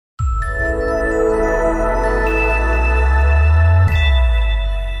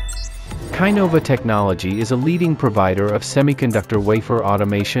KAINOVA Technology is a leading provider of semiconductor wafer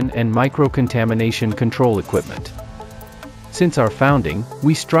automation and micro-contamination control equipment. Since our founding,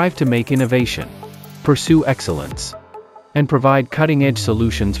 we strive to make innovation, pursue excellence, and provide cutting-edge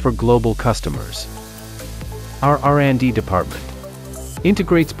solutions for global customers. Our R&D department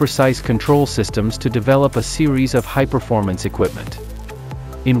integrates precise control systems to develop a series of high-performance equipment.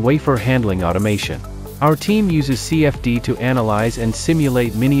 In wafer handling automation, our team uses CFD to analyze and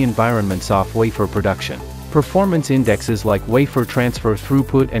simulate mini-environments of wafer production. Performance indexes like wafer transfer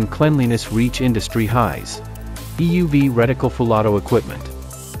throughput and cleanliness reach industry highs. EUV reticle full-auto equipment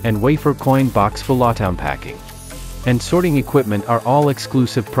and wafer coin box full-auto unpacking and sorting equipment are all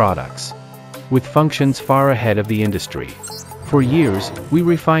exclusive products, with functions far ahead of the industry. For years, we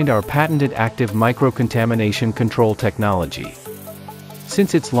refined our patented active micro-contamination control technology.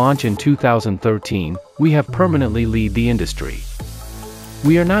 Since its launch in 2013, we have permanently led the industry.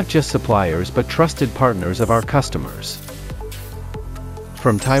 We are not just suppliers but trusted partners of our customers.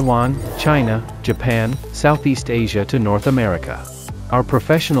 From Taiwan, China, Japan, Southeast Asia to North America, our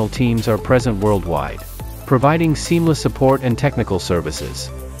professional teams are present worldwide, providing seamless support and technical services.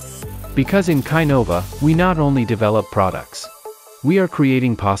 Because in KAINOVA, we not only develop products, we are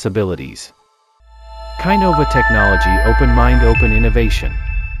creating possibilities. KAINOVA Technology, open mind, open innovation.